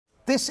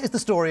This is the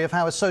story of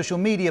how a social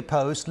media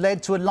post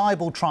led to a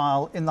libel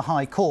trial in the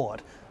High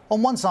Court.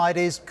 On one side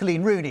is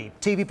Coleen Rooney,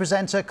 TV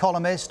presenter,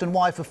 columnist and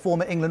wife of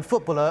former England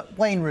footballer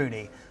Wayne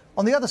Rooney.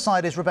 On the other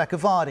side is Rebekah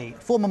Vardy,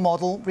 former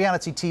model,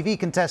 reality TV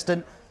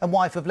contestant and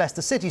wife of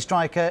Leicester City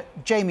striker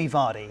Jamie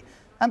Vardy.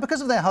 And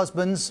because of their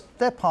husbands,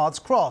 their paths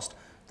crossed.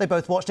 They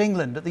both watched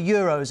England at the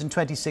Euros in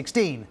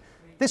 2016.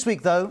 This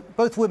week, though,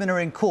 both women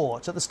are in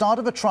court at the start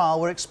of a trial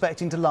we're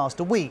expecting to last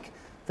a week.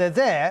 They're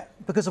there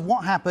because of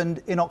what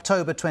happened in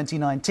October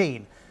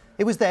 2019.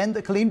 It was then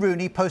that Coleen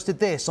Rooney posted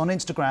this on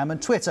Instagram and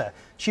Twitter.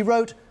 She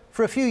wrote,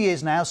 "For a few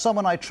years now,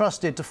 someone I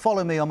trusted to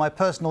follow me on my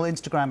personal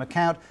Instagram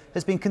account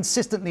has been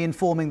consistently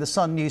informing the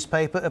Sun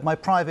newspaper of my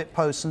private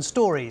posts and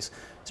stories.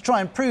 To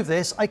try and prove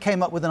this, I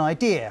came up with an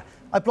idea.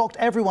 I blocked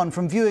everyone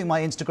from viewing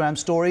my Instagram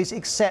stories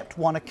except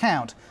one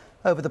account.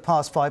 Over the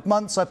past 5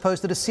 months, I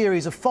posted a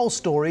series of false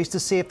stories to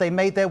see if they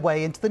made their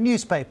way into the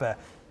newspaper.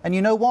 And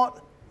you know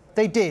what?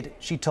 They did,"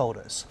 she told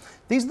us.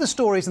 These are the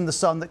stories in The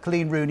Sun that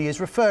Coleen Rooney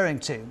is referring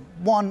to.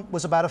 One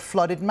was about a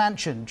flooded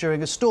mansion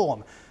during a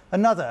storm.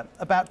 Another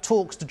about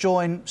talks to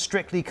join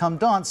Strictly Come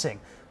Dancing.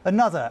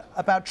 Another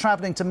about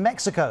travelling to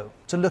Mexico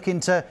to look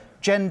into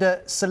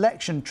gender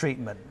selection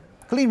treatment.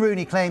 Coleen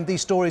Rooney claimed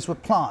these stories were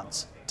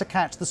plants to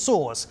catch the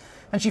sores.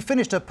 And she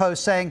finished her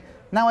post saying,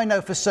 "Now I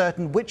know for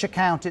certain which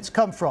account it's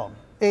come from.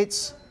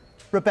 It's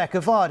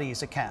Rebekah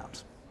Vardy's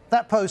account."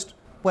 That post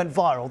went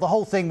viral. The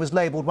whole thing was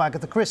labelled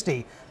Wagatha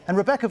Christie, and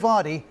Rebekah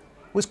Vardy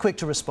was quick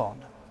to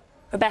respond.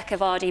 Rebekah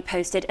Vardy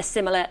posted a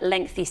similar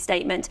lengthy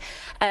statement,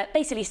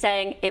 basically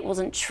saying it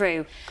wasn't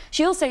true.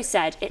 She also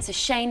said it's a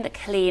shame that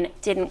Coleen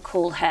didn't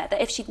call her, that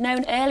if she'd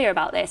known earlier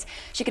about this,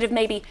 she could have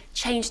maybe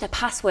changed her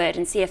password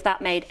and see if that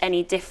made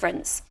any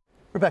difference.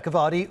 Rebekah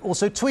Vardy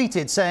also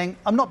tweeted saying,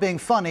 "I'm not being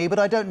funny, but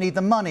I don't need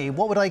the money.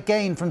 What would I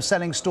gain from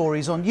selling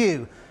stories on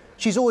you?"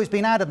 She's always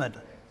been adamant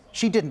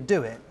she didn't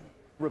do it.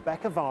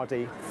 Rebekah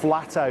Vardy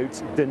flat out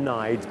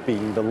denied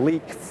being the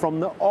leak from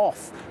the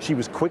off. She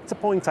was quick to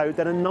point out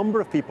that a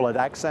number of people had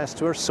access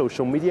to her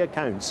social media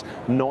accounts,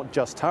 not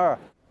just her.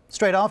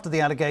 Straight after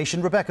the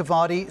allegation, Rebekah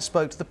Vardy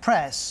spoke to the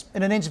press.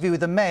 In an interview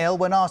with the Mail,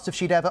 when asked if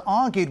she'd ever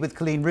argued with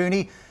Coleen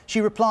Rooney,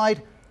 she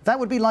replied, "That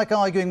would be like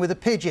arguing with a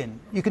pigeon.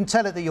 You can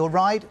tell it that you're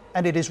right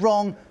and it is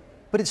wrong,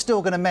 but it's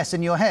still going to mess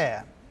in your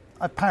hair."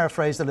 I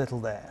paraphrased a little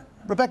there.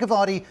 Rebekah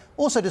Vardy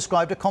also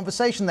described a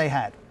conversation they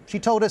had. She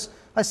told us,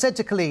 "I said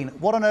to Coleen,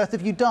 what on earth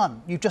have you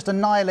done? You've just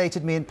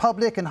annihilated me in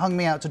public and hung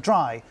me out to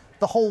dry.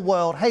 The whole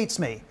world hates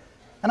me."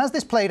 And as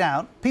this played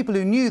out, people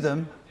who knew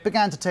them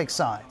began to take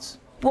sides.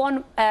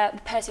 One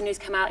person who's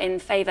come out in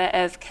favour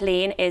of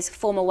Coleen is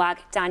former WAG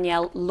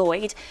Danielle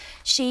Lloyd.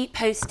 She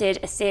posted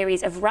a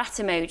series of rat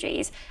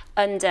emojis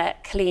under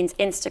Coleen's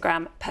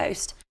Instagram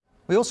post.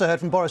 We also heard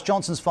from Boris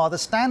Johnson's father,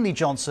 Stanley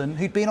Johnson,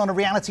 who'd been on a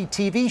reality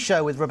TV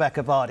show with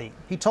Rebekah Vardy.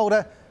 He told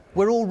her,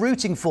 "We're all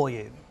rooting for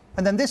you."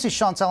 And then this is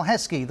Chantal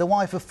Heskey, the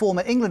wife of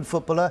former England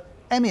footballer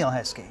Emile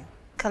Heskey.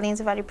 Colleen's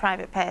a very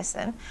private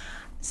person,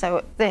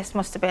 so this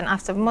must have been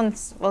after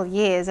months, well,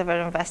 years of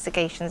her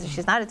investigations.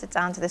 She's narrowed it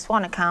down to this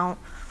one account.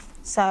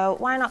 So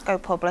why not go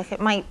public? It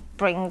might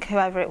bring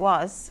whoever it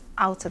was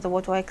out of the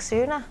woodwork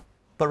sooner.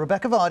 But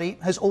Rebekah Vardy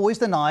has always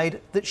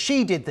denied that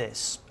she did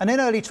this. And in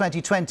early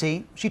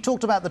 2020, she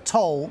talked about the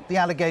toll the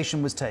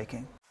allegation was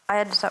taking. I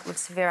ended up with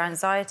severe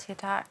anxiety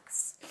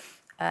attacks.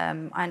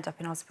 I ended up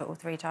in hospital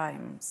 3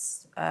 times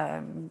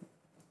and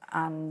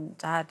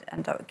I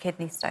ended up with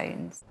kidney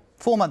stones.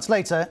 4 months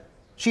later,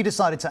 she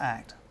decided to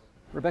act.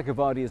 Rebekah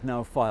Vardy has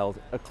now filed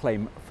a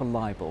claim for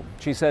libel.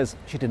 She says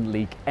she didn't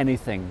leak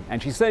anything,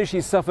 and she says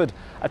she's suffered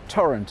a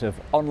torrent of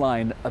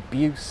online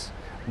abuse,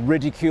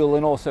 ridicule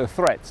and also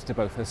threats to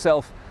both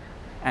herself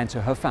and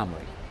to her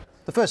family.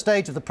 The first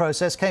stage of the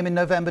process came in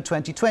November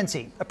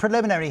 2020. A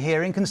preliminary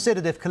hearing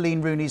considered if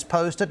Coleen Rooney's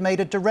post had made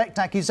a direct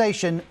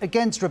accusation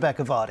against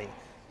Rebekah Vardy.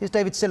 Here's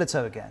David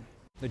Sillitoe again.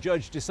 The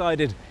judge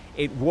decided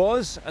it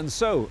was, and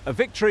so a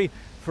victory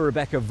for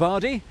Rebekah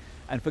Vardy,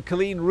 and for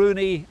Coleen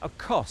Rooney a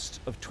cost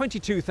of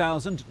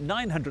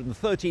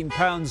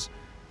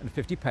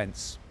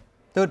 £22,913.50.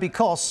 There would be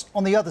costs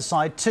on the other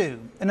side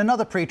too. In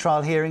another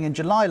pre-trial hearing in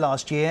July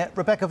last year,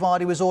 Rebekah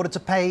Vardy was ordered to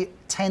pay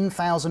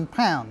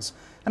 £10,000.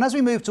 And as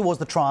we moved towards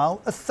the trial,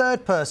 a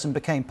third person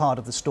became part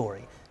of the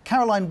story.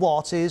 Coleen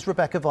Watt is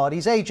Rebekah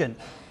Vardy's agent.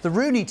 The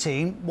Rooney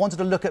team wanted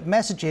to look at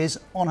messages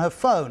on her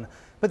phone,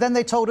 but then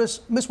they told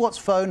us Miss Watt's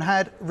phone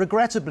had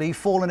regrettably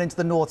fallen into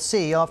the North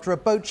Sea after a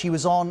boat she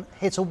was on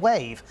hit a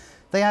wave.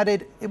 They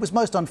added it was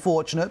most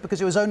unfortunate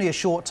because it was only a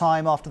short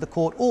time after the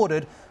court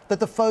ordered that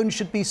the phone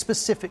should be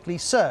specifically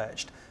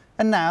searched.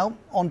 And now,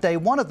 on day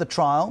 1 of the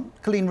trial,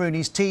 Coleen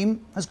Rooney's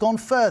team has gone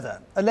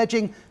further,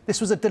 alleging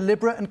this was a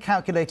deliberate and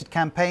calculated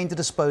campaign to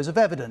dispose of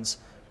evidence.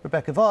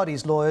 Rebekah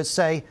Vardy's lawyers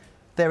say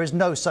there is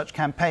no such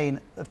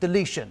campaign of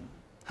deletion.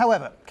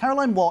 However,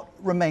 Coleen Watt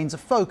remains a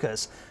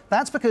focus.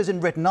 That's because in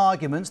written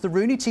arguments, the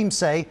Rooney team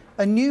say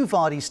a new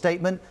Vardy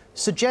statement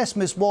suggests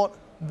Ms Watt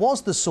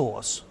was the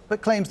source,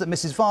 but claims that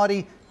Mrs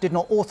Vardy did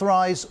not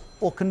authorise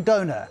or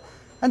condone her.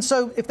 And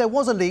so, if there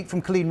was a leak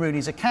from Coleen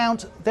Rooney's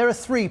account, there are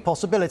 3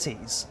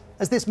 possibilities.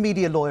 as this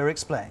media lawyer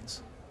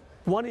explains.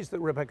 One is that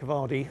Rebekah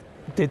Vardy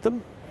did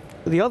them.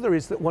 The other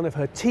is that one of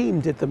her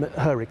team did them at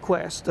her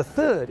request. The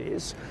third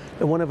is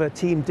that one of her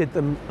team did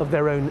them of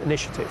their own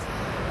initiative.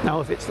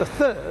 Now, if it's the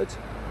third,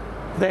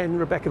 then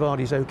Rebekah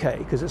Vardy's okay,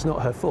 because it's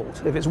not her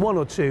fault. If it's one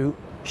or two,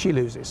 she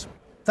loses.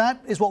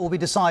 That is what will be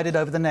decided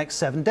over the next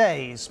 7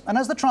 days. And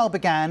as the trial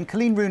began,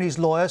 Coleen Rooney's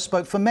lawyer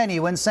spoke for many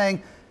when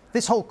saying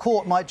this whole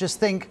court might just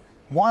think,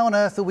 why on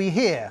earth are we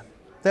here?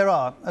 There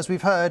are, as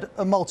we've heard,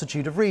 a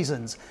multitude of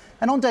reasons.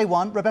 And on day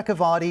one, Rebekah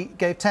Vardy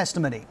gave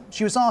testimony.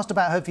 She was asked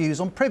about her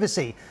views on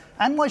privacy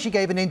and why she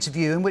gave an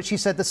interview in which she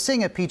said the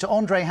singer Peter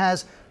Andre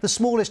has the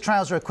smallest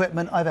trouser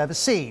equipment I've ever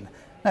seen.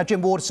 Now,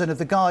 Jim Waterson of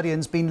The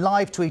Guardian's been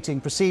live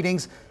tweeting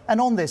proceedings,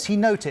 and on this he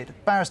noted,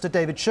 barrister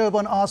David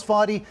Sherborne asked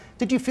Vardy,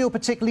 did you feel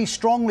particularly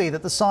strongly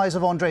that the size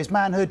of Andre's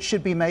manhood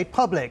should be made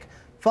public?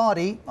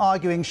 Vardy,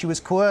 arguing she was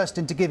coerced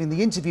into giving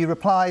the interview,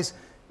 replies,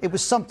 it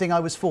was something I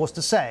was forced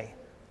to say.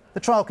 The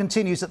trial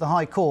continues at the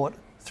High Court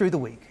through the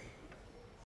week.